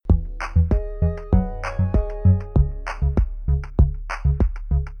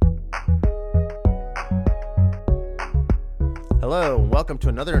Hello, and welcome to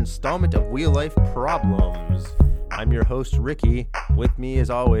another installment of Wheel Life Problems. I'm your host, Ricky. With me, as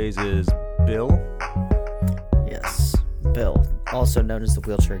always, is Bill. Yes, Bill, also known as the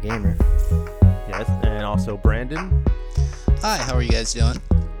Wheelchair Gamer. Yes, and also Brandon. Hi, how are you guys doing?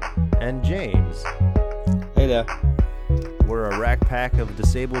 And James. Hey there. We're a rack pack of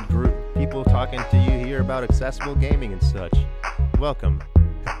disabled group people talking to you here about accessible gaming and such. Welcome.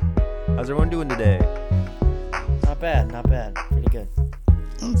 How's everyone doing today? Not bad. Pretty good.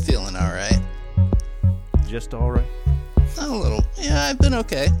 I'm feeling alright. Just alright? A little. Yeah, I've been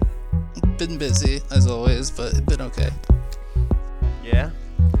okay. Been busy, as always, but been okay. Yeah?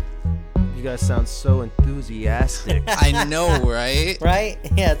 You guys sound so enthusiastic. I know, right? Right?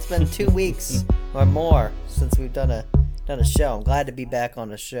 Yeah, it's been 2 weeks or more since we've done a show. I'm glad to be back on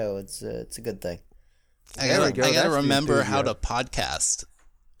the show. It's a good thing. I There we go. gotta That's remember how to enthusiasm. podcast.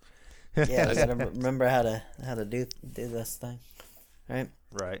 Yeah, I gotta remember how to do this thing. Right?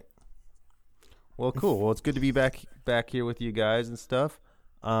 Right. Well, cool. Well, it's good to be back here with you guys and stuff.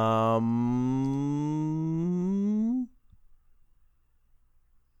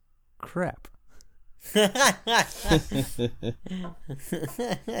 Crap. You're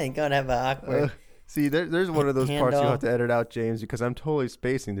gonna have an awkward. See, there's one of those parts Handoff. you'll have to edit out, James, because I'm totally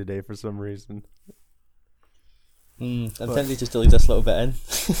spacing today for some reason. I'm tempted just to leave this little bit in.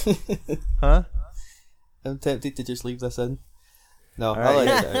 Huh? I'm tempted to just leave this in. No, All I'll right.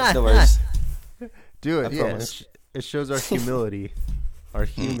 let it out. No worries. Do it. I Yeah. promise. It shows our humility, our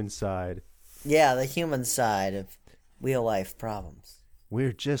human side. Yeah, the human side of real life problems.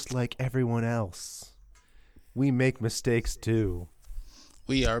 We're just like everyone else. We make mistakes too.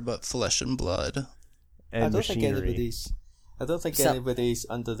 We are but flesh and blood. And I don't think machinery. So- anybody's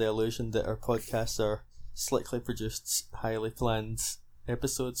under the illusion that our podcasts are slickly produced, highly planned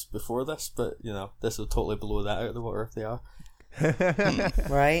episodes before this, but this will totally blow that out of the water if they are.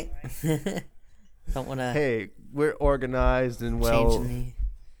 Right? Don't want to Hey, we're organized and change any.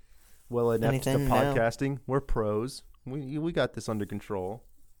 well inept to Anything? No. podcasting. We're pros. We got this under control.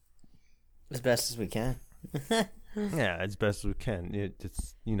 As best as we can. Yeah, as best as we can.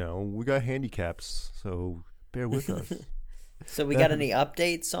 It's we got handicaps, so bear with us. So we got any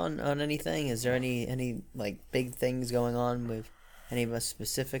updates on anything? Is there any like big things going on with any of us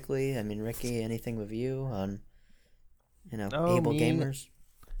specifically? I mean, Ricky, anything with you on able me? gamers?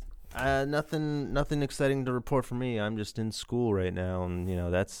 Nothing exciting to report for me. I'm just in school right now, and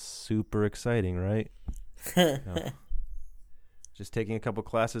that's super exciting, right? Just taking a couple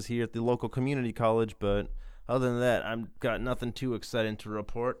classes here at the local community college, but other than that, I've got nothing too exciting to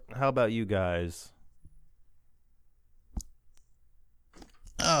report. How about you guys?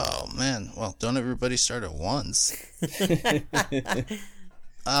 Oh, man. Well, don't everybody start at once. Well-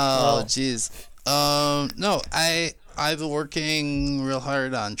 Oh, jeez. No, I've been working real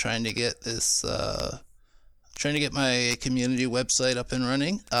hard on trying to get this, trying to get my community website up and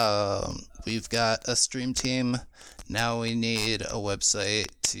running. We've got a stream team. Now we need a website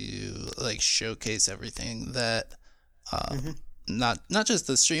to showcase everything that, not just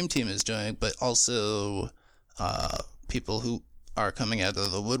the stream team is doing, but also, people who are coming out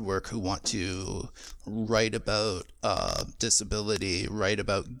of the woodwork who want to write about disability, write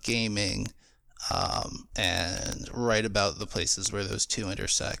about gaming, and write about the places where those two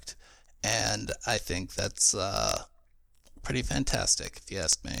intersect. And I think that's pretty fantastic, if you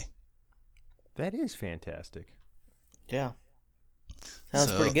ask me. That is fantastic. Yeah. Sounds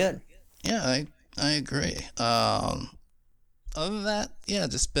So- pretty good. Yeah, I agree. Other than that, yeah,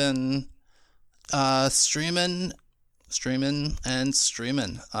 just been streaming.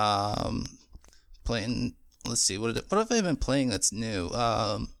 Playing. Let's see, what have I been playing that's new?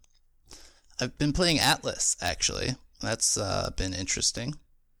 I've been playing Atlas, actually. That's been interesting.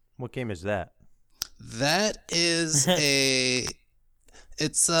 What game is that? That is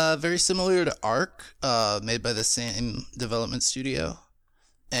it's very similar to Ark, made by the same development studio,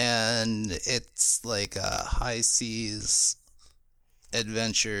 and it's like a high seas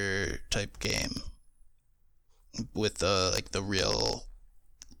adventure type game with the real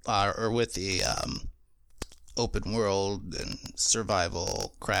or with the open world and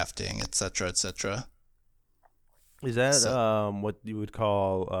survival crafting, etc., etc. Is that So- what you would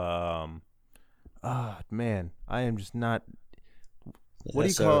call man, I am just not. What do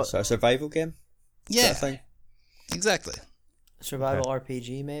you call it? So a survival game? Yeah, Sort of thing? exactly. Survival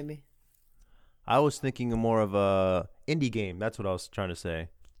RPG, maybe? I was thinking of more of a indie game. That's what I was trying to say.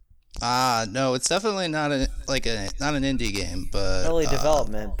 No, it's definitely not not an indie game, but Early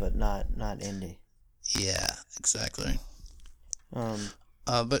development, but not indie. yeah, exactly. Um,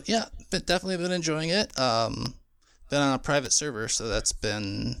 But yeah, definitely been enjoying it. on a private server, so that's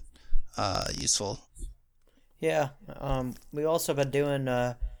been useful. Yeah. We also been doing,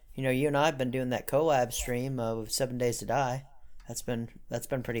 you and I have been doing that collab stream of 7 Days to Die. That's been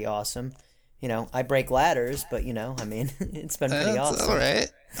pretty awesome. I break ladders, but it's been pretty That's awesome. all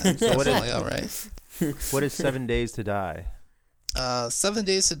right. That's definitely all right. What is 7 Days to Die? 7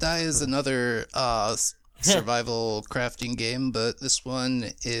 Days to Die is another survival crafting game, but this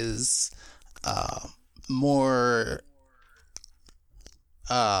one is more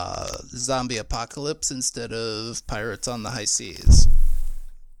zombie apocalypse instead of pirates on the high seas.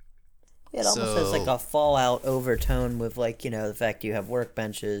 It almost has like a Fallout overtone with the fact you have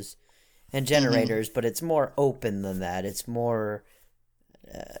workbenches and generators, but it's more open than that. It's more,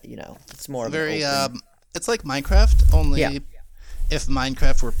 it's more very open. It's like Minecraft, only Yeah. if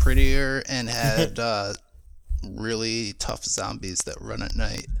Minecraft were prettier and had really tough zombies that run at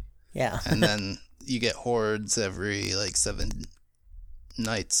night. Yeah. And then you get hordes every 7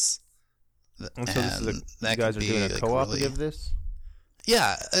 nights. And so this is you guys are doing a co-op of this?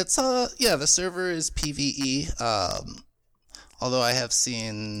 Yeah, it's the server is PvE. Although I have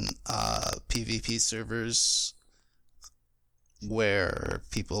seen PvP servers where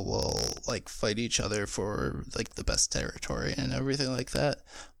people will fight each other for the best territory and everything like that.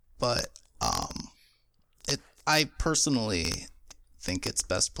 But I personally think it's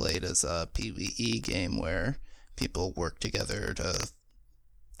best played as a PvE game where people work together to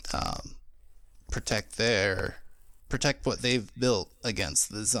protect what they've built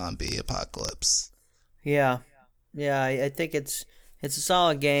against the zombie apocalypse. Yeah. I think it's a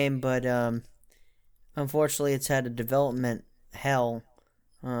solid game, but unfortunately, it's had a development hell.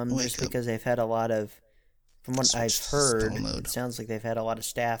 Just because they've had a lot of, from what I've heard, it sounds like they've had a lot of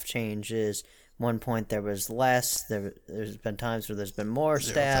staff changes. One point there was less. There's been times where there's been more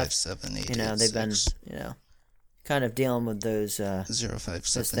staff. 057 they've been kind of dealing with those 057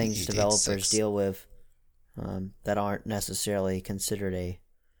 those things developers deal with that aren't necessarily considered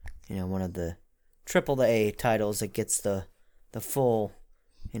one of the AAA titles that gets the full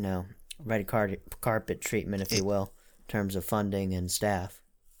red carpet treatment, if you will, in terms of funding and staff.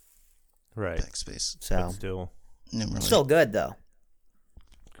 Right. Backspace. So But still good though.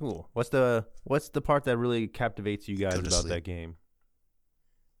 Cool. What's the part that really captivates you guys about that game?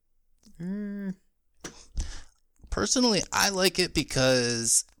 Personally, I like it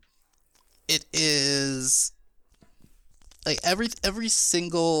because it is every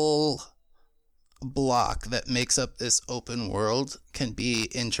single block that makes up this open world can be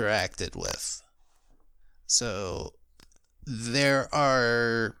interacted with. So there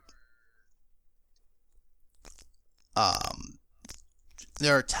are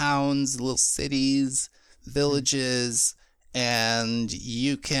towns, little cities, villages, and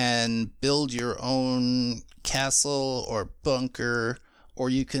you can build your own castle or bunker, or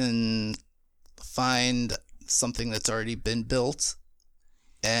you can find something that's already been built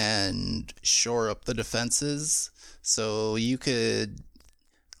and shore up the defenses. So you could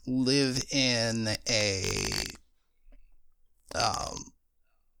live in a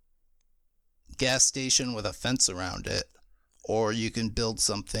gas station with a fence around it, or you can build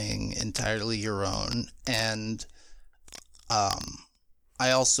something entirely your own. And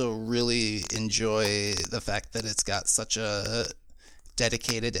I also really enjoy the fact that it's got such a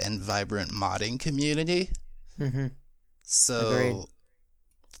dedicated and vibrant modding community. Mm-hmm. So,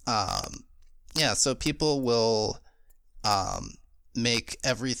 so people will make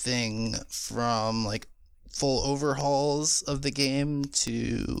everything from full overhauls of the game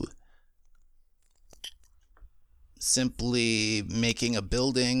to simply making a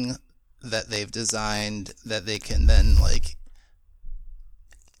building that they've designed that they can then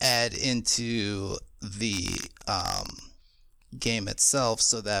add into the game itself,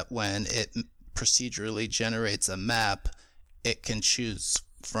 so that when it procedurally generates a map, it can choose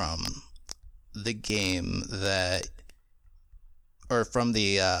from the game from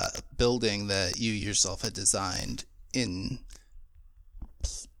the building that you yourself had designed in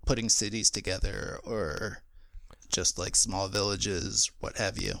putting cities together, or just small villages, what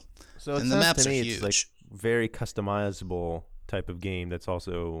have you. So and the maps to me, are huge. It's very customizable type of game that's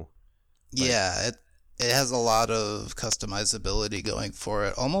also it has a lot of customizability going for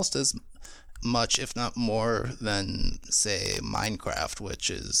it, almost as much, if not more, than say Minecraft, which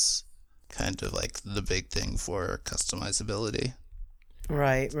is kind of the big thing for customizability.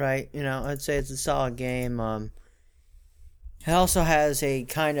 Right. I'd say it's a solid game. It also has a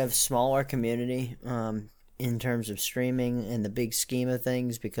kind of smaller community in terms of streaming in the big scheme of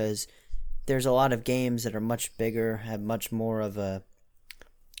things, because there's a lot of games that are much bigger, have much more of a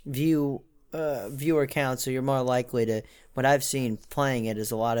view viewer count, so you're more likely to. What I've seen playing it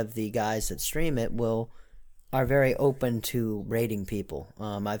is a lot of the guys that stream it are very open to raiding people.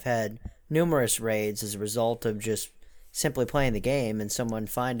 I've had numerous raids as a result of just simply playing the game and someone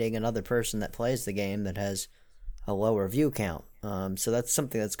finding another person that plays the game that has a lower view count. So that's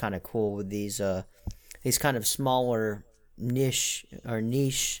something that's kind of cool with these kind of smaller niche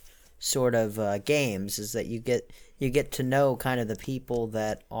sort of games, is that you get to know kind of the people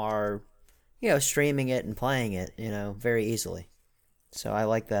that are, streaming it and playing it, very easily. So I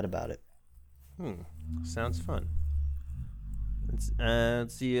like that about it. Sounds fun.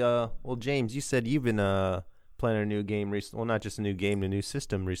 Let's see. Well, James, you said you've been playing a new game recently. Well, not just a new game, a new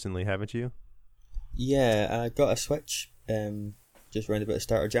system recently, haven't you? Yeah, I got a Switch just around about the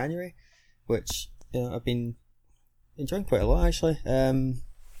start of January, which I've been enjoying quite a lot actually.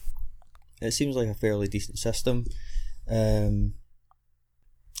 It seems like a fairly decent system. I've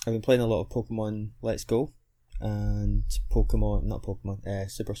been playing a lot of Pokemon Let's Go and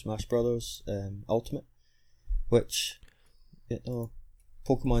Super Smash Bros. Ultimate, which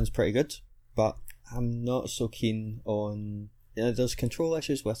Pokemon's pretty good, but I'm not so keen on. There's control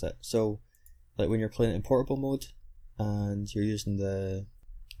issues with it. So, like when you're playing it in portable mode, and you're using the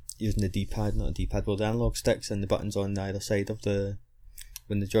D-pad, not a D-pad, well, the analog sticks and the buttons on either side of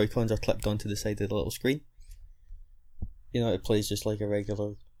when the Joy-Cons are clipped onto the side of the little screen. It plays just like a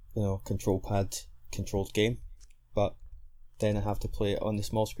regular, control pad controlled game, but then I have to play it on the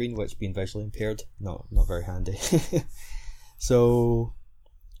small screen, which, being visually impaired, not very handy. So,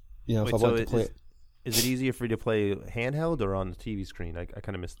 if I want to play it. Is it easier for you to play handheld or on the TV screen? I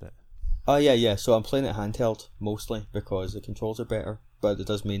kind of missed that. Oh, yeah. So I'm playing it handheld mostly because the controls are better, but it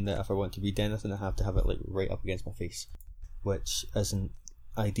does mean that if I want to read anything, I have to have it like right up against my face, which isn't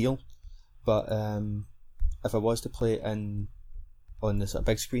ideal. But if I was to play it on this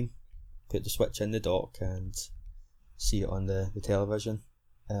big screen, put the Switch in the dock and see it on the television,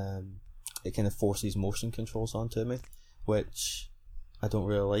 it kind of forces motion controls onto me, which I don't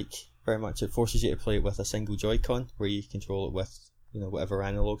really like very much. It forces you to play it with a single Joy-Con, where you control it with whatever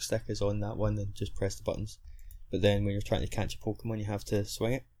analog stick is on that one and just press the buttons. But then when you're trying to catch a Pokemon, you have to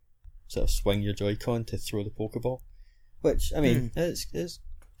swing it, sort of swing your Joy-Con to throw the Pokeball, which it's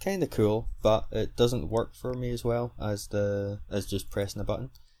kind of cool, but it doesn't work for me as well as just pressing a button.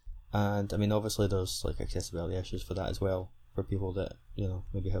 And I mean, obviously there's like accessibility issues for that as well, for people that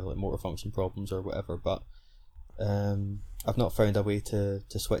maybe have like motor function problems or whatever. But I've not found a way to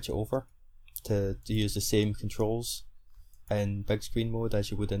switch it over to use the same controls in big screen mode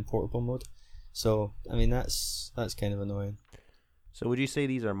as you would in portable mode. So I mean, that's kind of annoying. So would you say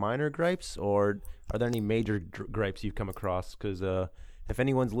these are minor gripes, or are there any major gripes you've come across? Because if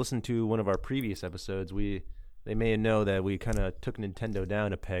anyone's listened to one of our previous episodes, they may know that we kind of took Nintendo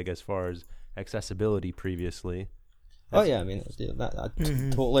down a peg as far as accessibility previously. Oh yeah, I mean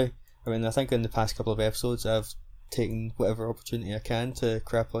totally. I mean, I think in the past couple of episodes I've taken whatever opportunity I can to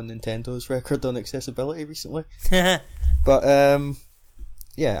crap on Nintendo's record on accessibility recently. But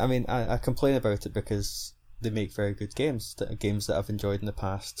yeah, I mean, I complain about it because they make very good games that I've enjoyed in the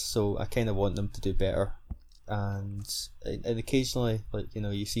past, so I kind of want them to do better. And occasionally, like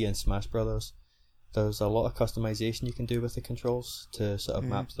you see in Smash Brothers, there's a lot of customization you can do with the controls to sort of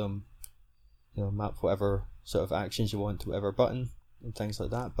map them, map whatever sort of actions you want to whatever button and things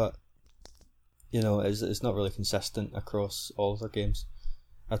like that. But it's not really consistent across all of their games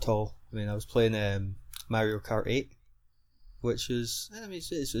at all. I mean, I was playing Mario Kart 8, which is,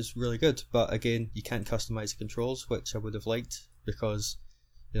 it's really good, but again, you can't customize the controls, which I would have liked, because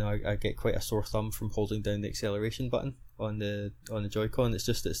I get quite a sore thumb from holding down the acceleration button on the Joy-Con. It's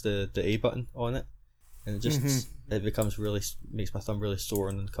the A button on it, and it just it becomes makes my thumb really sore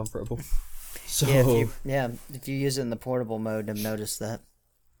and uncomfortable. So if you use it in the portable mode, I've noticed that.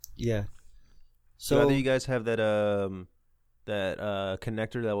 Yeah. So either you guys have that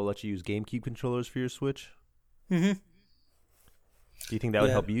connector that will let you use GameCube controllers for your Switch? Mm-hmm. Do you think that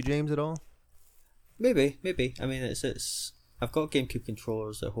would help you, James, at all? Maybe. I mean, it's I've got GameCube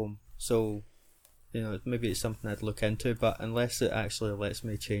controllers at home, so maybe it's something I'd look into. But unless it actually lets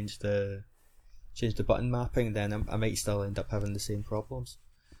me change the button mapping, then I might still end up having the same problems.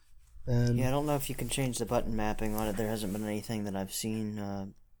 I don't know if you can change the button mapping on it. There hasn't been anything that I've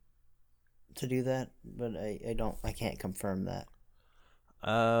seen to do that, but I can't confirm that.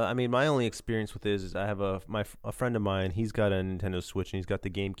 I mean, my only experience with this is I have a friend of mine. He's got a Nintendo Switch and he's got the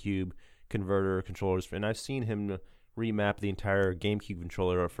GameCube converter controllers, and I've seen him remap the entire GameCube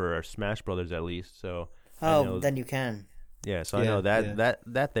controller for our Smash Brothers at least. So then you can. Yeah, so I know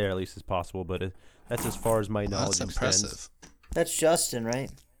that there at least is possible, but that's as far as my knowledge That's extends. impressive. That's Justin, right?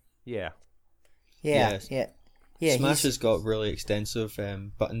 Yeah. Yeah, Yes. yeah, yeah. Smash has got really extensive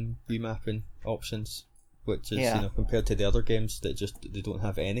button remapping options, which is compared to the other games that they don't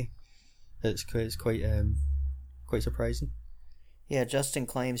have any. It's quite surprising. Yeah, Justin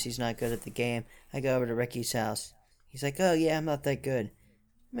claims he's not good at the game. I go over to Ricky's house. He's like, "Oh yeah, I'm not that good."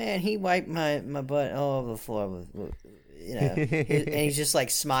 Man, he wiped my butt all over the floor with and he's just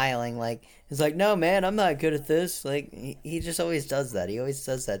like smiling, like he's like, "No, man, I'm not good at this." Like he just always does that. He always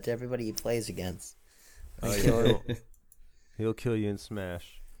does that to everybody he plays against. Oh, yeah. He'll kill you in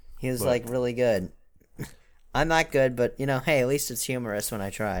Smash. He was like really good. I'm not good, but hey, at least it's humorous when I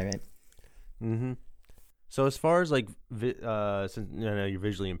try, right? Mm-hmm. So as far as like, since you're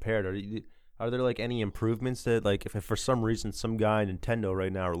visually impaired, are there like any improvements that like if for some reason some guy in Nintendo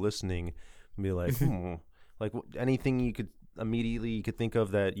right now are listening and be like, like anything you could immediately think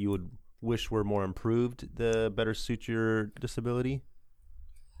of that you would wish were more improved to better suit your disability?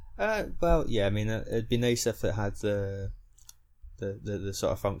 Well, yeah. I mean, it'd be nice if it had the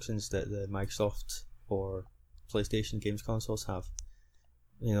sort of functions that the Microsoft or PlayStation games consoles have.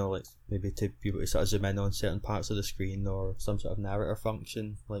 Like maybe to be able to sort of zoom in on certain parts of the screen or some sort of narrator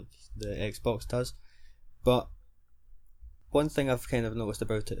function like the Xbox does. But one thing I've kind of noticed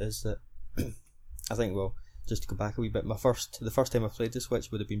about it is that I think, well, just to go back a wee bit, the first time I played the Switch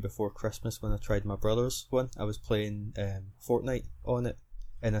would have been before Christmas when I tried my brother's one. I was playing Fortnite on it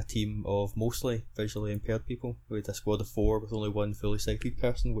in a team of mostly visually impaired people. We had a squad of 4 with only one fully sighted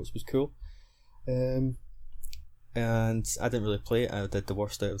person, which was cool. And I didn't really play it. I did the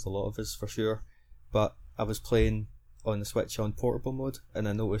worst out of the lot of us for sure. But I was playing on the Switch on portable mode, and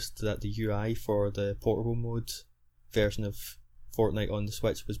I noticed that the UI for the portable mode version of Fortnite on the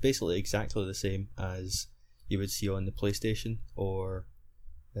Switch was basically exactly the same as you would see on the PlayStation or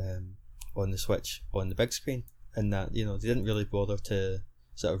on the Switch on the big screen. And that, they didn't really bother to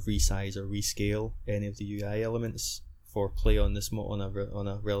sort of resize or rescale any of the UI elements for play on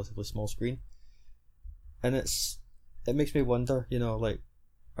a relatively small screen. And it makes me wonder, like,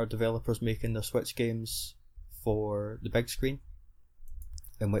 are developers making their Switch games for the big screen?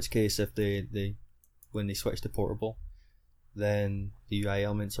 In which case, if they when they switch to portable, then the UI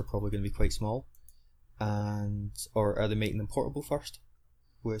elements are probably going to be quite small. Or are they making them portable first,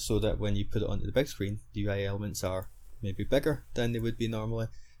 so that when you put it onto the big screen, the UI elements are maybe bigger than they would be normally?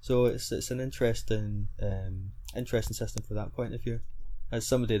 So it's an interesting system for that point of view. As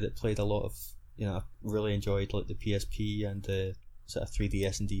somebody that played a lot of, I really enjoyed like the PSP and the sort of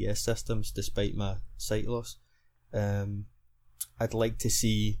 3DS and DS systems despite my sight loss. I'd like to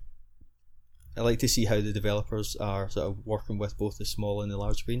see how the developers are sort of working with both the small and the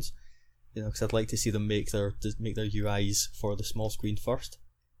large screens. Because I'd like to see them make their UIs for the small screen first,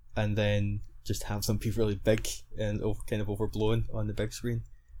 and then just have them be really big and kind of overblown on the big screen,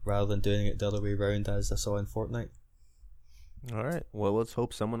 rather than doing it the other way around as I saw in Fortnite. All right. Well, let's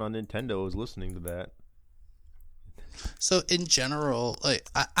hope someone on Nintendo is listening to that. So in general, like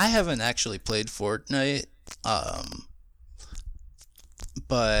I haven't actually played Fortnite,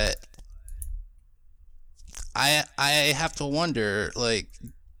 but I have to wonder, like,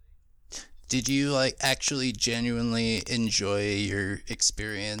 did you like actually genuinely enjoy your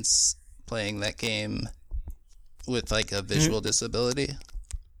experience playing that game with like a visual disability?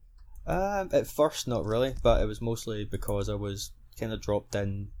 At first, not really, but it was mostly because I was kind of dropped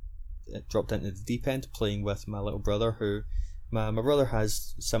into the deep end playing with my little brother, who my brother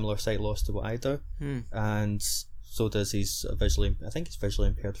has similar sight loss to what I do, and so does his visually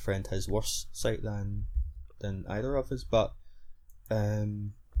impaired friend. Has worse sight than either of us, but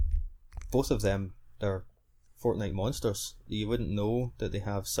both of them, they're Fortnite monsters. You wouldn't know that they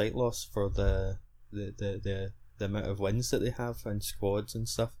have sight loss for the amount of wins that they have and squads and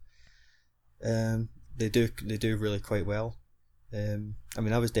stuff. They do really quite well. I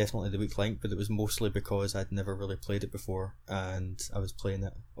mean, I was definitely the weak link, but it was mostly because I'd never really played it before, and I was playing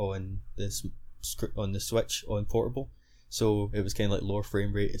it on the Switch on portable, so it was kind of like lower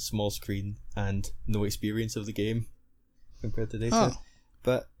frame rate, small screen, and no experience of the game compared to data.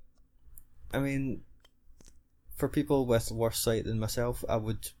 But I mean, for people with worse sight than myself, I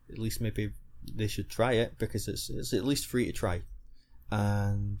would at least maybe they should try it, because it's at least free to try,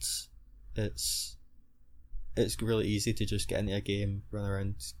 and it's really easy to just get into a game, run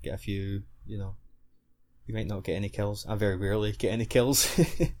around, get a few, you might not get any kills. I very rarely get any kills.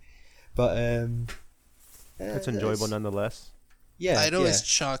 But it's enjoyable nonetheless. Yeah, I'd always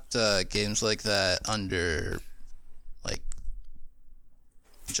chalked games like that under like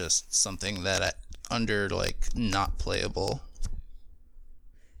just something that under like not playable.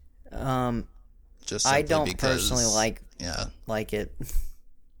 Just I don't personally like it.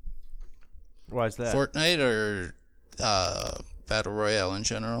 Why is that? Fortnite or Battle Royale in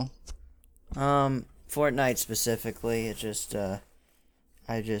general? Fortnite specifically. It just, I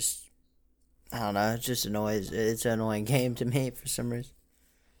don't know. It just annoys. It's an annoying game to me for some reason.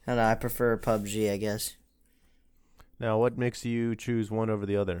 I don't know. I prefer PUBG, I guess. Now, what makes you choose one over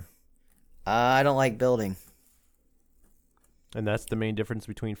the other? I don't like building. And that's the main difference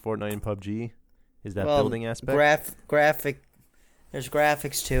between Fortnite and PUBG? Is that Well, building aspect? Graphic. There's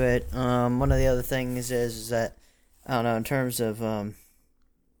graphics to it. One of the other things is that I don't know in terms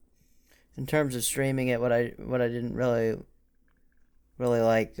of streaming it. What I didn't really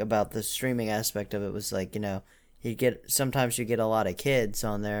like about the streaming aspect of it was like, sometimes you get a lot of kids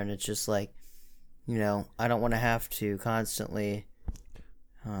on there, and it's just like, I don't want to have to constantly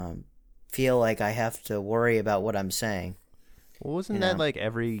feel like I have to worry about what I'm saying. Well, wasn't that like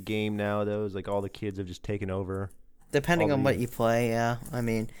every game now, though? It's like all the kids have just taken over. Depending on what you play, yeah. I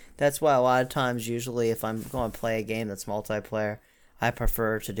mean, that's why a lot of times, usually, if I'm going to play a game that's multiplayer, I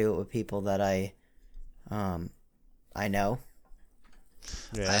prefer to do it with people that I know.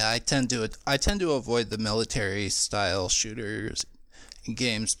 Yeah. I tend to avoid the military style shooters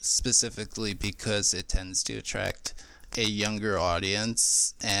games specifically because it tends to attract a younger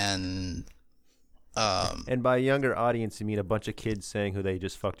audience, and by younger audience you mean a bunch of kids saying who they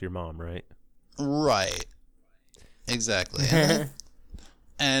just fucked your mom, right? Right. Exactly.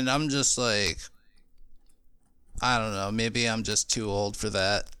 And I'm just like, I don't know, maybe I'm just too old for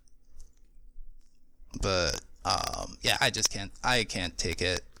that. But yeah, I can't take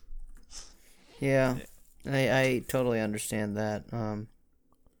it. Yeah. I totally understand that.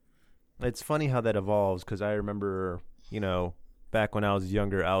 It's funny how that evolves, because I remember, back when I was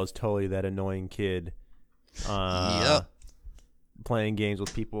younger, I was totally that annoying kid playing games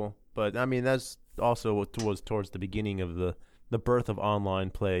with people. But, I mean, that's also what was towards the beginning of the birth of online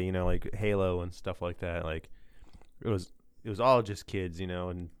play, like Halo and stuff like that. Like, it was all just kids,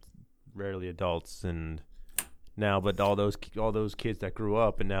 and rarely adults. And now, but all those kids that grew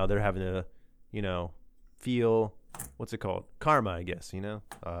up, and now they're having to, feel, what's it called? Karma, I guess,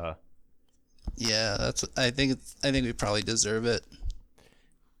 Yeah, I think we probably deserve it.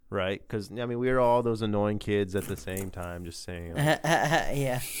 Right, because, I mean, we were all those annoying kids at the same time, just saying.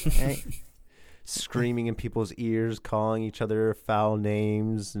 Yeah, right. Screaming in people's ears, calling each other foul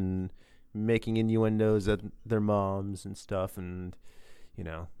names, and making innuendos at their moms and stuff. And, like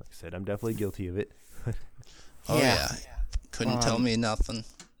I said, I'm definitely guilty of it. Oh, yeah. Couldn't tell me nothing.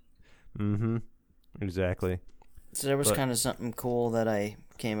 Mm-hmm. Exactly. So there was kind of something cool that I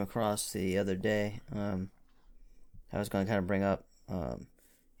came across the other day. I was going to kind of bring up.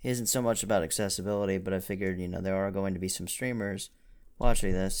 It isn't so much about accessibility, but I figured, there are going to be some streamers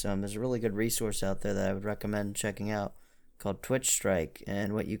watching this. There's a really good resource out there that I would recommend checking out called Twitch Strike.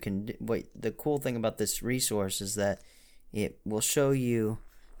 And the cool thing about this resource is that it will show you,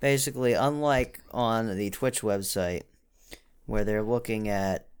 basically, unlike on the Twitch website, where they're looking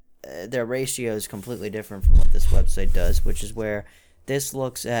at their ratio is completely different from what this website does, which is where this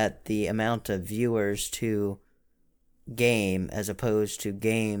looks at the amount of viewers to game as opposed to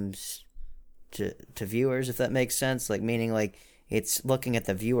games to viewers, if that makes sense. Like, meaning, like, it's looking at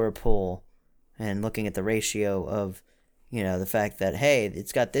the viewer pool and looking at the ratio of, the fact that, hey,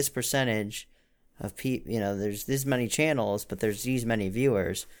 it's got this percentage of people, there's this many channels, but there's these many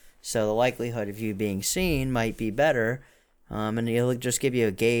viewers. So the likelihood of you being seen might be better. And it'll just give you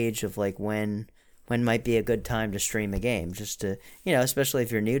a gauge of, like, when might be a good time to stream a game. Just to, especially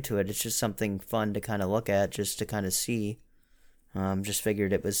if you're new to it, it's just something fun to kind of look at, just to kind of see. Just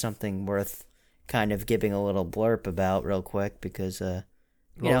figured it was something worth kind of giving a little blurb about real quick, because, what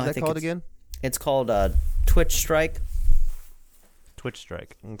was that called again? It's called Twitch Strike. Twitch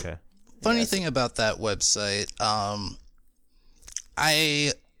Strike. Okay. Funny thing about that website,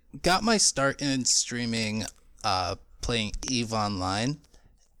 I got my start in streaming playing EVE Online,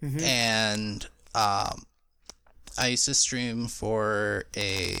 and I used to stream for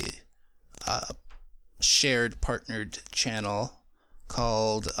a shared partnered channel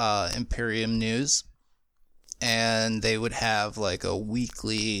called Imperium News, and they would have like a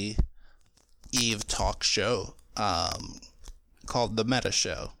weekly EVE talk show called The Meta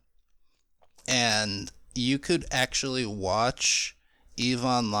Show, and you could actually watch EVE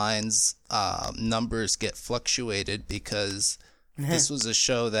Online's numbers get fluctuated, because this was a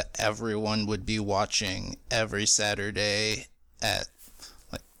show that everyone would be watching every Saturday at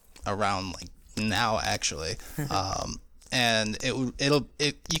like around like now actually, and you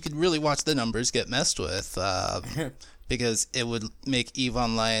could really watch the numbers get messed with, because it would make EVE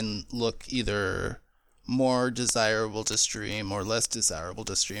Online look either more desirable to stream or less desirable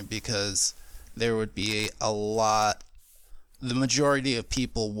to stream, because there would be the majority of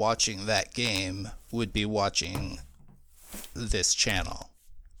people watching that game would be watching this channel.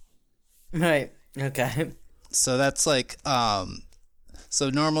 Right. Okay. So that's like, so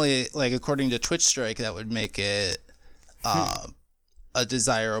normally, like, according to Twitch Strike, that would make it a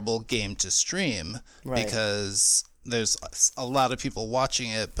desirable game to stream, Right. because there's a lot of people watching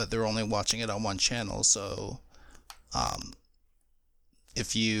it, but they're only watching it on one channel. So,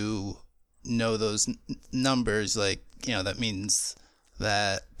 if you know those numbers, like, you know, that means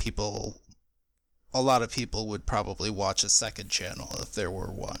that a lot of people would probably watch a second channel if there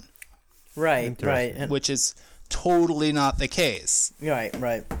were one. Right. Right. Which is totally not the case. Right.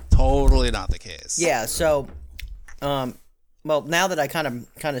 Right. Totally not the case. Yeah. So, well, now that I kind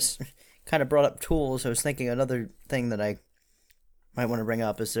of brought up tools, I was thinking another thing that I might want to bring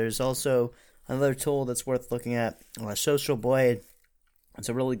up is there's also another tool that's worth looking at, Social Blade. It's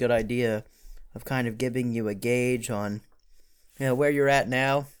a really good idea of kind of giving you a gauge on, you know, where you're at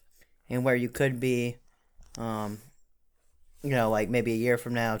now and where you could be, you know, like maybe a year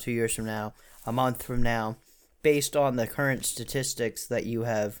from now, 2 years from now, a month from now, based on the current statistics that you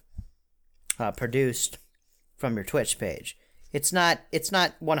have produced from your Twitch page. It's not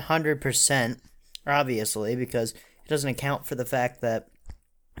 100%, obviously, because it doesn't account for the fact that,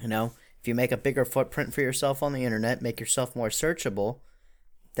 you know, if you make a bigger footprint for yourself on the internet, make yourself more searchable,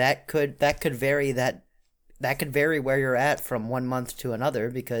 that could vary where you're at from 1 month to another,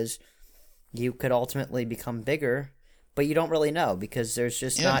 because you could ultimately become bigger, but you don't really know because there's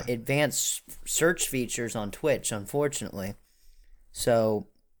just not advanced search features on Twitch, unfortunately. So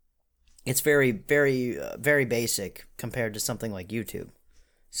it's very, very, very basic compared to something like YouTube.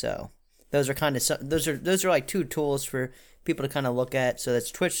 So those are like two tools for people to kind of look at. So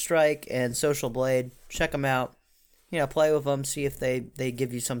that's Twitch Strike and Social Blade. Check them out. You know, play with them, see if they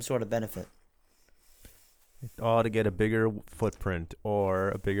give you some sort of benefit. All to get a bigger footprint or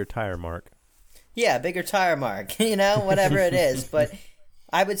a bigger tire mark. Yeah, bigger tire mark, you know, whatever it is. But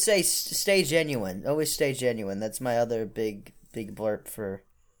I would say stay genuine. Always stay genuine. That's my other big blurb for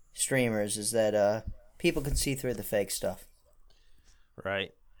streamers, is that people can see through the fake stuff.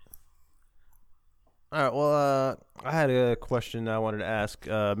 Right. All right, well, I had a question I wanted to ask.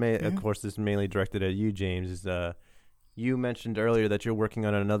 Of course, this is mainly directed at you, James. You mentioned earlier that you're working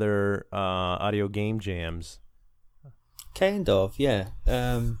on another audio game jams. Kind of, yeah.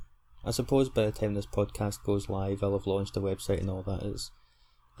 I suppose by the time this podcast goes live, I'll have launched a website and all that.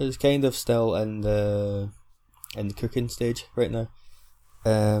 It's kind of still in the cooking stage right now.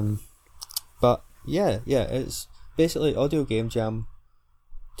 But yeah, it's basically Audio Game Jam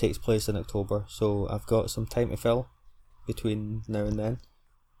takes place in October, so I've got some time to fill between now and then.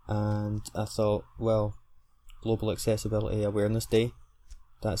 And I thought, well, Global Accessibility Awareness Day,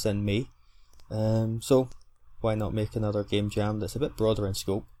 that's in May. So why not make another game jam that's a bit broader in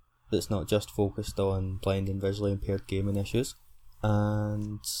scope, that's not just focused on blind and visually impaired gaming issues,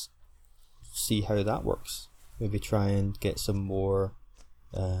 and see how that works. Maybe try and get some more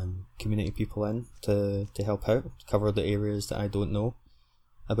community people in to help out, to cover the areas that I don't know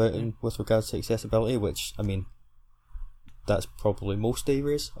about with regards to accessibility, which, I mean, that's probably most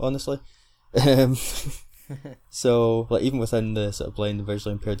areas, honestly. So, like, even within the sort of blind and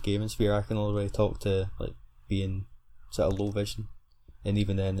visually impaired gaming sphere, I can already talk to, like, being sort of low vision, and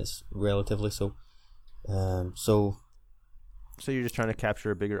even then it's relatively so. So you're just trying to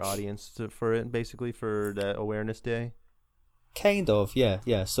capture a bigger audience for it, basically, for the awareness day? Kind of,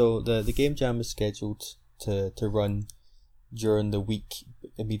 yeah. So the game jam is scheduled to run during the week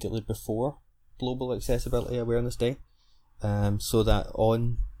immediately before Global Accessibility Awareness Day. So that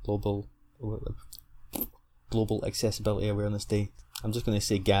on Global Accessibility Awareness Day, I'm just going to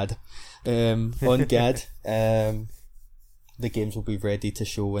say GAD. On GAD, the games will be ready to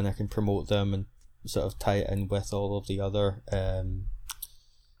show, and I can promote them and sort of tie it in with all of the other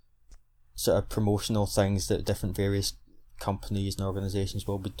sort of promotional things that different various companies and organisations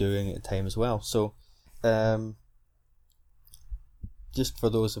will be doing at the time as well. So just for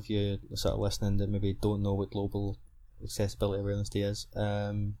those of you sort of listening that maybe don't know what Global Accessibility Awareness Day is,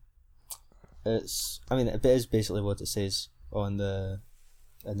 it is basically what it says in the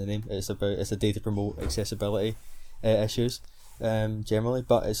name. It's a day to promote accessibility issues generally,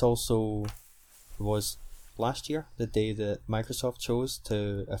 but it's also was last year the day that Microsoft chose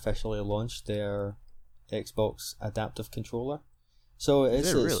to officially launch their Xbox Adaptive Controller. So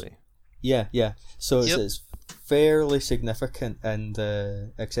it's really? Yeah. So it's fairly significant in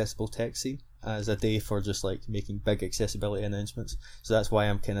the accessible tech scene as a day for just like making big accessibility announcements. So that's why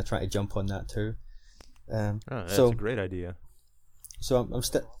I'm kind of trying to jump on that too. That's a great idea. So I'm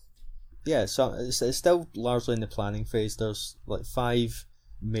yeah, so it's still largely in the planning phase. There's like 5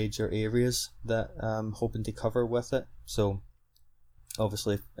 major areas that I'm hoping to cover with it. So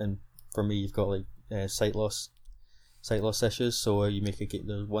obviously, and for me, you've got like sight loss issues. So you make a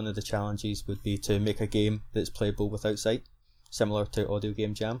game. One of the challenges would be to make a game that's playable without sight, similar to Audio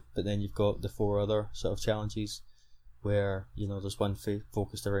Game Jam. But then you've got the 4 other sort of challenges, where there's one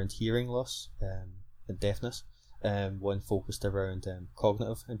focused around hearing loss and deafness, one focused around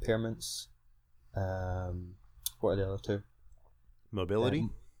cognitive impairments. What are the other 2? Mobility.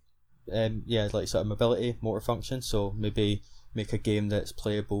 Yeah, like sort of mobility, motor function. So maybe make a game that's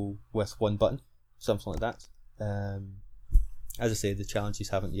playable with 1 button, something like that. As I say, the challenges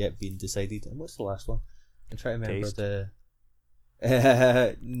haven't yet been decided. And what's the last one? I'm trying to remember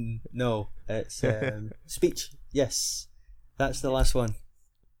no, it's speech. Yes, that's the last one.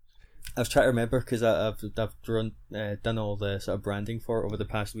 I've tried to remember because I've done all the sort of branding for it over the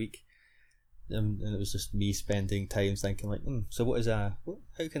past week, and it was just me spending time thinking like, so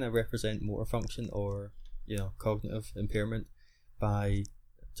how can I represent motor function or cognitive impairment by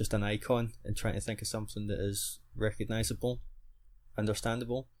just an icon, and trying to think of something that is recognizable,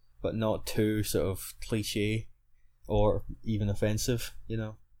 understandable, but not too sort of cliche or even offensive,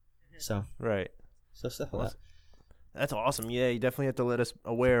 So right. So stuff like that. That's awesome. Yeah, you definitely have to let us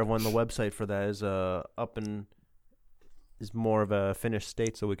aware of when the website for that is up and is more of a finished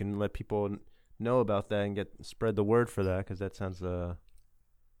state, so we can let people know about that and spread the word for that, because that sounds a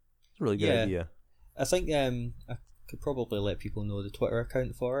really good idea. I think I could probably let people know the Twitter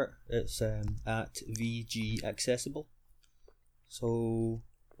account for it. It's at VG Accessible. So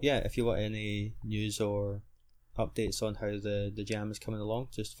yeah, if you want any news or updates on how the jam is coming along,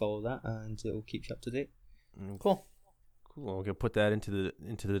 just follow that and it will keep you up to date. Cool. We can put that into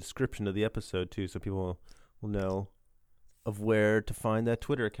the description of the episode too, so people will know of where to find that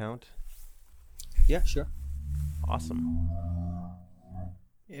Twitter account. Yeah, sure. Awesome.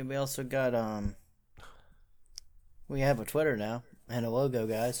 Yeah, we also got we have a Twitter now and a logo,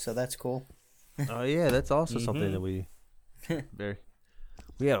 guys, so that's cool. Oh yeah, that's also something that we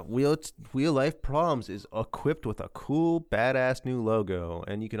Wheel Life Problems is equipped with a cool, badass new logo,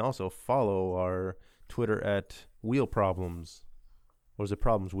 and you can also follow our Twitter at Wheel Problems. Or is it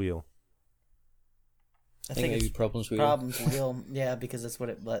Problems Wheel? I think it's Problems Wheel. Problems Wheel. Yeah, because that's what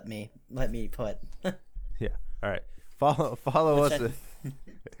it let me put. Yeah. All right. Follow us.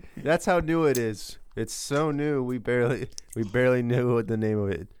 That's how new it is. It's so new. We barely knew what the name of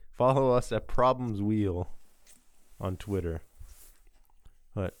it. Follow us at Problems Wheel on Twitter.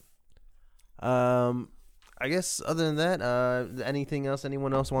 But I guess other than that, anything else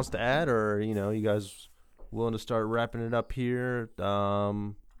anyone else wants to add, or you guys willing to start wrapping it up here?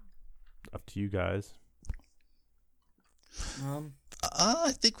 Up to you guys.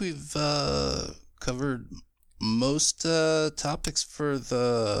 I think we've covered most topics for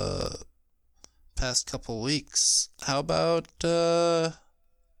the past couple weeks. How about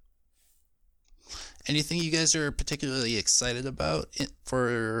anything you guys are particularly excited about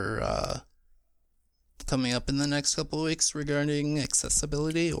for coming up in the next couple of weeks regarding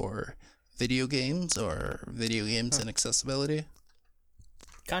accessibility or video games and accessibility?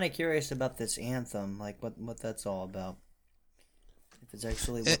 Kind of curious about this Anthem, like what that's all about. If it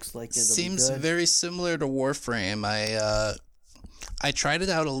actually looks like it'll seems be good. very similar to Warframe. I tried it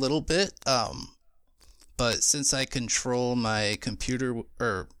out a little bit, but since I control my computer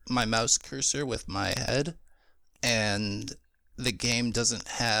or my mouse cursor with my head, and the game doesn't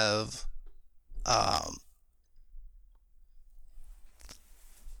have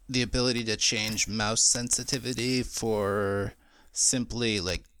the ability to change mouse sensitivity for simply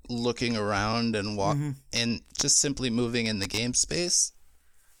like looking around and and just simply moving in the game space,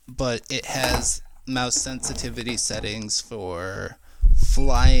 but it has mouse sensitivity settings for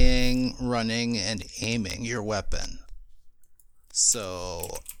flying, running, and aiming your weapon. So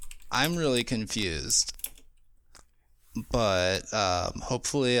I'm really confused, but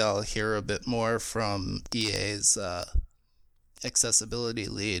hopefully I'll hear a bit more from EA's accessibility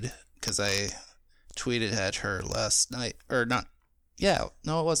lead, because I tweeted at her last night, or not. Yeah,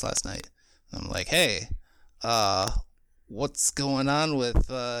 no, it was last night. I'm like, hey, what's going on with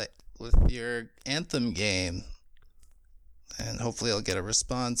your Anthem game? And hopefully I'll get a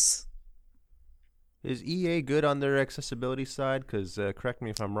response. Is EA good on their accessibility side? Because correct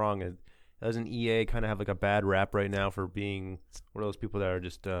me if I'm wrong, doesn't EA kind of have like a bad rap right now for being one of those people that are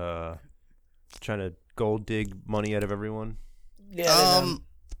just trying to gold dig money out of everyone? Yeah,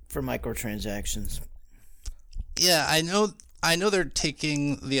 for microtransactions. Yeah, I know they're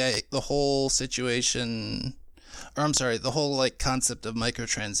taking the whole situation. or I'm sorry, the whole like concept of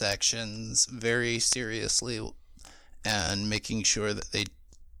microtransactions very seriously, and making sure that they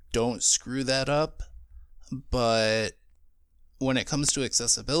don't screw that up. But when it comes to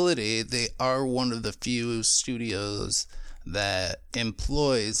accessibility, they are one of the few studios that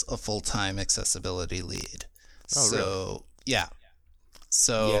employs a full-time accessibility lead. Oh, so really? yeah.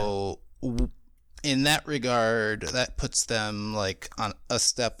 So in that regard, that puts them like on a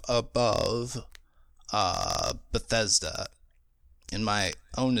step above Bethesda, in my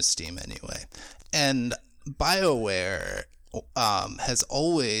own esteem anyway. And BioWare has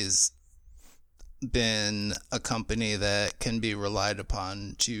always been a company that can be relied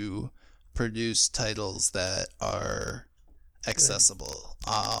upon to produce titles that are accessible.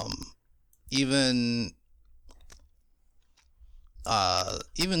 Even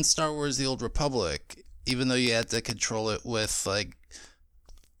Star Wars: The Old Republic, even though you had to control it with like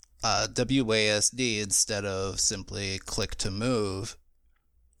WASD instead of simply click to move,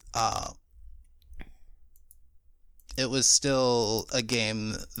 it was still a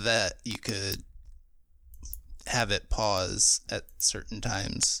game that you could have it pause at certain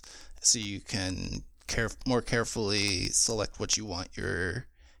times so you can more carefully select what you want your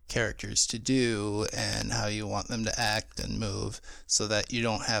characters to do and how you want them to act and move, so that you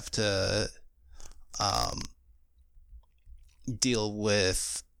don't have to deal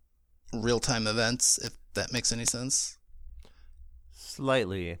with real-time events, if that makes any sense.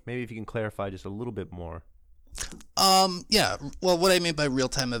 Slightly. Maybe if you can clarify just a little bit more. Yeah. Well, what I mean by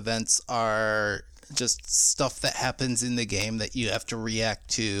real-time events are just stuff that happens in the game that you have to react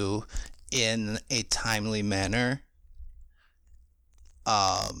to in a timely manner.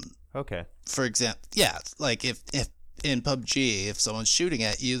 Okay. For example, yeah, like if in PUBG, if someone's shooting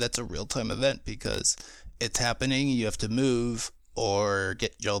at you, that's a real-time event because it's happening. You have to move or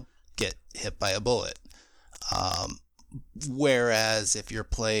you'll get hit by a bullet. Whereas if you're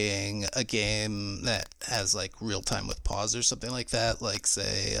playing a game that has like real time with pause or something like that, like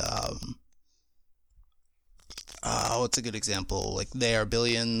say, what's a good example? Like They Are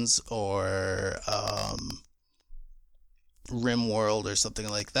Billions or RimWorld or something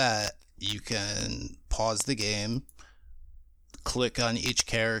like that, you can pause the game, click on each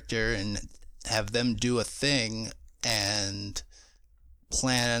character and have them do a thing and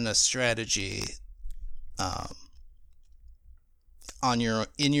plan a strategy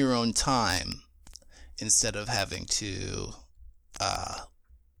in your own time, instead of having to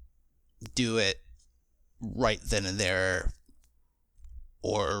do it right then and there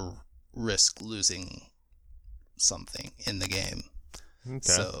or risk losing something in the game. Okay.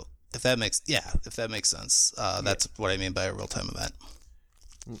 So if that makes sense, that's what I mean by a real-time event.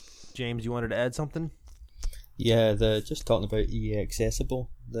 James, you wanted to add something? Yeah, just talking about EA Accessible,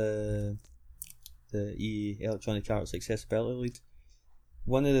 the EA Electronic Arts Accessibility Lead.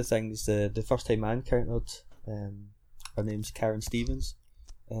 One of the things, the first time I encountered, her name's Karen Stevens,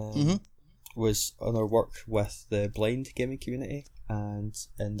 was on her work with the blind gaming community and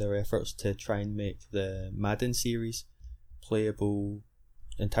in their efforts to try and make the Madden series playable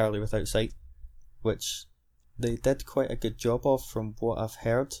entirely without sight, which they did quite a good job of from what I've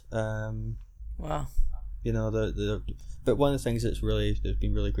heard. Wow. You know, but one of the things that's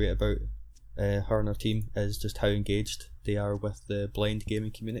been really great about her and her team is just how engaged they are with the blind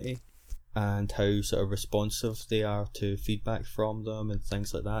gaming community and how sort of responsive they are to feedback from them and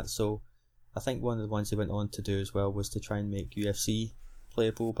things like that. So I think one of the ones they went on to do as well was to try and make UFC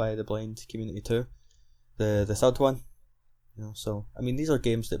playable by the blind community too. The third one, you know. So I mean, these are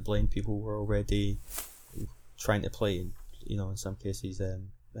games that blind people were already trying to play, you know, in some cases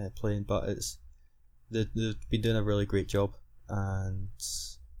playing, but they've been doing a really great job, and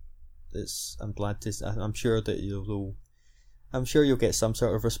I'm glad to. I'm sure that you'll get some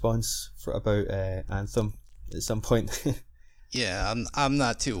sort of response about Anthem at some point. Yeah, I'm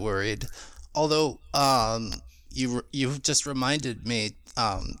not too worried. Although, you've just reminded me.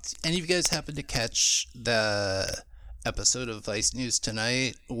 Any of you guys happen to catch the episode of Vice News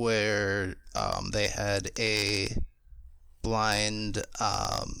Tonight where they had a blind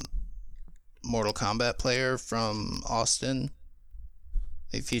Mortal Kombat player from Austin?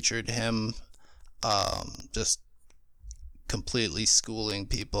 They featured him just completely schooling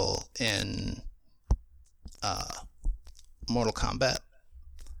people in Mortal Kombat.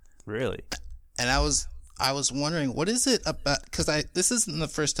 Really? And I was wondering, what is it about? Because this isn't the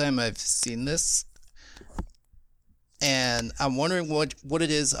first time I've seen this, and I'm wondering what it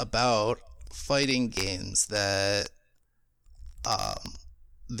is about fighting games that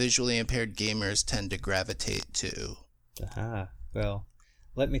visually impaired gamers tend to gravitate to. Well,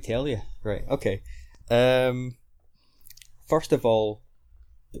 let me tell you. Right, okay. first of all,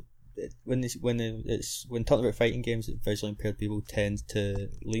 when talking about fighting games that visually impaired people tend to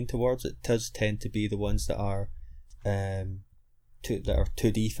lean towards, it does tend to be the ones that are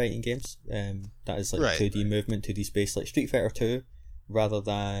 2D fighting games. That is like 2D movement, 2D space, like Street Fighter 2, rather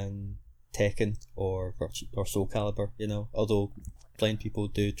than Tekken or Soul Calibur. Although blind people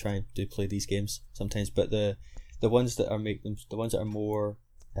do play these games sometimes, but the ones that are more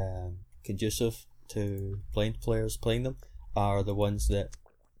conducive to blind players playing them are the ones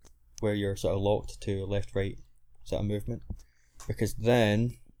where you're sort of locked to left right sort of movement, because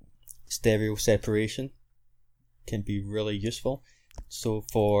then stereo separation can be really useful. So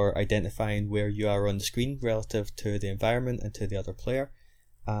for identifying where you are on the screen relative to the environment and to the other player,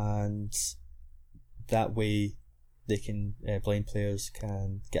 and that way they can blind players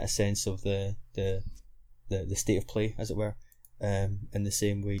can get a sense of the state of play, as it were, in the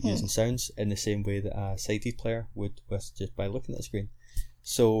same way, using sounds in the same way that a sighted player would with just by looking at the screen.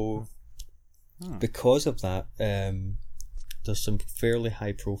 So because of that, there's some fairly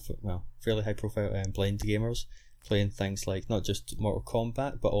high profile blind gamers playing things like not just Mortal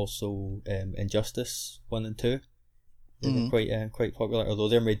Kombat but also Injustice 1 and 2. They're quite popular, although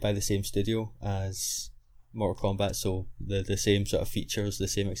they're made by the same studio as Mortal Kombat, so the same sort of features, the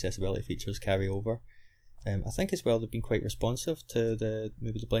same accessibility features carry over. I think as well they've been quite responsive to the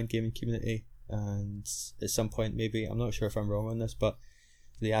blind gaming community, and at some point, maybe, I'm not sure if I'm wrong on this, but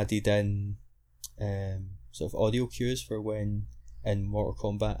they added in sort of audio cues for when in Mortal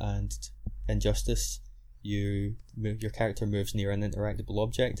Kombat and Injustice your character moves near an interactable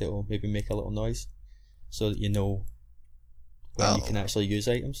object, it will maybe make a little noise so that you know when you can actually use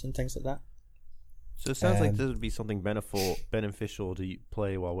items and things like that. So it sounds like this would be something beneficial to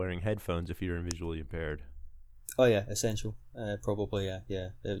play while wearing headphones if you're visually impaired. Oh yeah, essential. Probably yeah.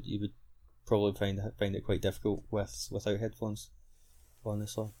 You would probably find it quite difficult without headphones,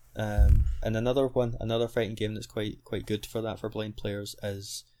 honestly. And another fighting game that's quite good for that for blind players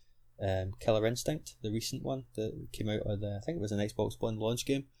is Killer Instinct, the recent one that came out of I think it was an Xbox One launch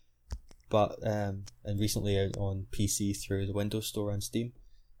game, but and recently out on PC through the Windows Store and Steam.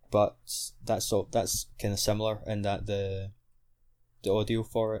 But that's kind of similar in that the audio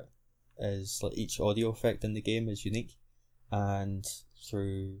for it is like each audio effect in the game is unique, and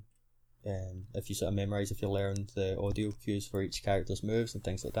through if you learn the audio cues for each character's moves and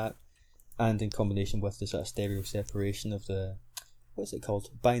things like that, and in combination with the sort of stereo separation of the what's it called,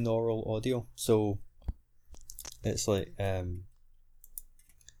 binaural audio. So it's like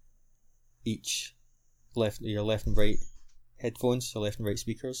each your left and right headphones, your left and right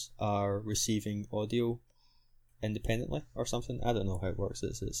speakers are receiving audio independently or something. I don't know how it works.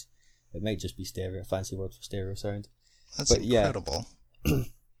 It might just be stereo, a fancy word for stereo sound. That's incredible. Yeah.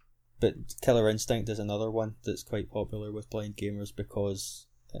 But Killer Instinct is another one that's quite popular with blind gamers because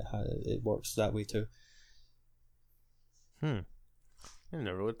it works that way too. I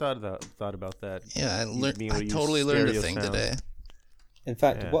never really thought about that. Yeah, I totally learned a thing today. In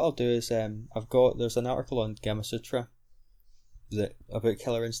fact, what I'll do is there's an article on Gamasutra about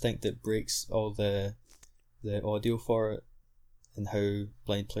Killer Instinct that breaks all the audio for it and how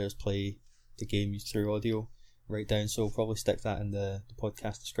blind players play the game through audio right down. So I'll probably stick that in the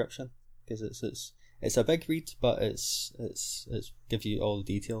podcast description because it's a big read, but it's gives you all the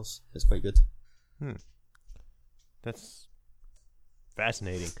details. It's quite good. That's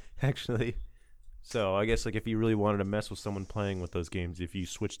fascinating, actually. So I guess like if you really wanted to mess with someone playing with those games, if you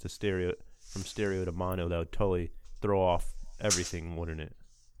switch to from stereo to mono, that would totally throw off everything, wouldn't it?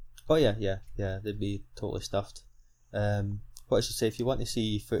 Oh yeah, they'd be totally stuffed. What I should say, if you want to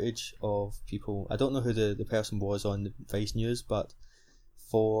see footage of people, I don't know who the person was on the Vice News, but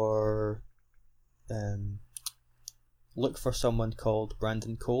look for someone called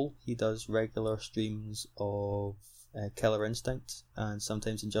Brandon Cole. He does regular streams of Killer Instinct and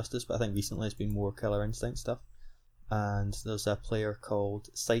sometimes Injustice, but I think recently it's been more Killer Instinct stuff. And there's a player called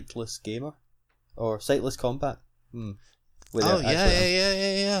Sightless Gamer or Sightless Combat.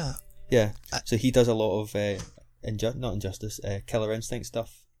 Yeah. So he does a lot of not Injustice, Killer Instinct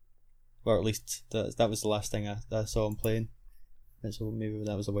stuff, or at least that was the last thing I saw him playing. And so maybe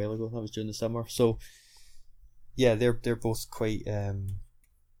that was a while ago. That was during the summer. So yeah, they're both quite.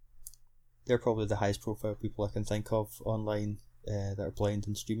 They're probably the highest profile people I can think of online that are blind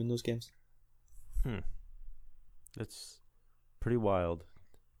and streaming those games. That's pretty wild.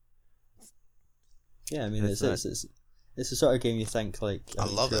 Yeah, I mean it's the sort of game you think like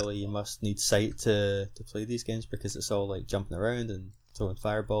surely you must need sight to play these games because it's all like jumping around and throwing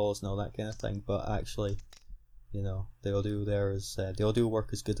fireballs and all that kind of thing. But actually, the audio there is the audio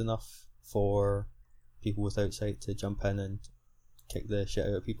work is good enough for people without sight to jump in and kick the shit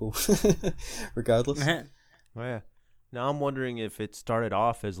out of people, regardless. Oh yeah. Now I'm wondering if it started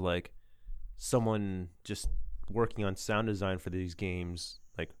off as like someone just working on sound design for these games,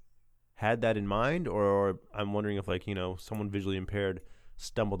 like had that in mind, or I'm wondering if like, you know, someone visually impaired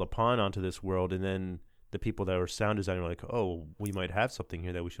stumbled onto this world, and then the people that were sound designing were like, oh, we might have something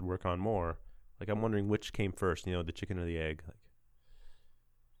here that we should work on more. Like, I'm wondering which came first, you know, the chicken or the egg.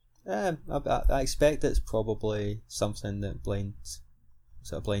 I expect it's probably something that blind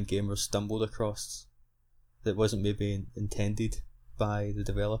gamers stumbled across that wasn't maybe intended by the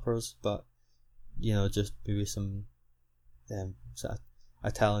developers, but, you know, just maybe some sort of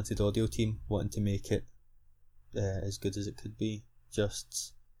a talented audio team wanting to make it as good as it could be,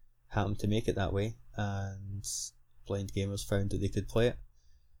 just happened to make it that way, and blind gamers found that they could play it.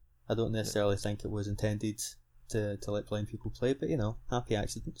 I don't necessarily think it was intended to let blind people play, but, you know, happy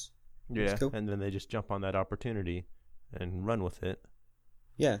accidents. Yeah, cool. And then they just jump on that opportunity and run with it.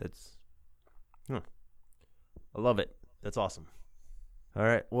 Yeah. I love it. That's awesome. All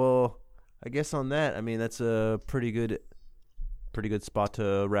right, well, I guess on that, I mean, that's a pretty good spot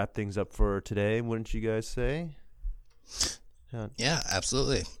to wrap things up for today, wouldn't you guys say? Yeah,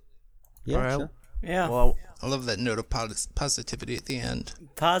 absolutely. Yeah, all right. sure. Yeah. Well, I love that note of positivity at the end.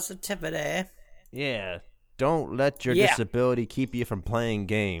 Positivity. yeah. Don't let your disability keep you from playing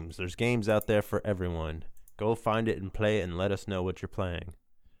games. There's games out there for everyone. Go find it and play it and let us know what you're playing.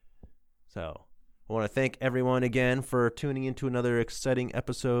 So, I want to thank everyone again for tuning into another exciting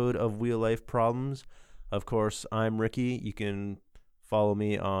episode of Wheel Life Problems. Of course, I'm Ricky. You can follow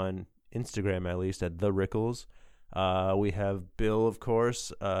me on Instagram, at least, at The Rickles. We have Bill, of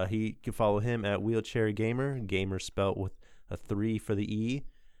course. He can follow him at Wheelchair Gamer. Gamer spelt with a 3 for the E.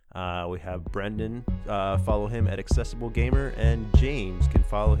 We have Brendan. Follow him at Accessible Gamer. And James can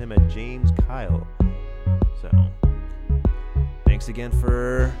follow him at James Kyle. So, thanks again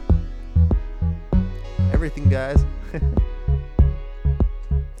for everything, guys.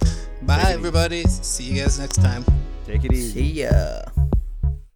 Bye, everybody. See you guys next time. Take it easy. See ya.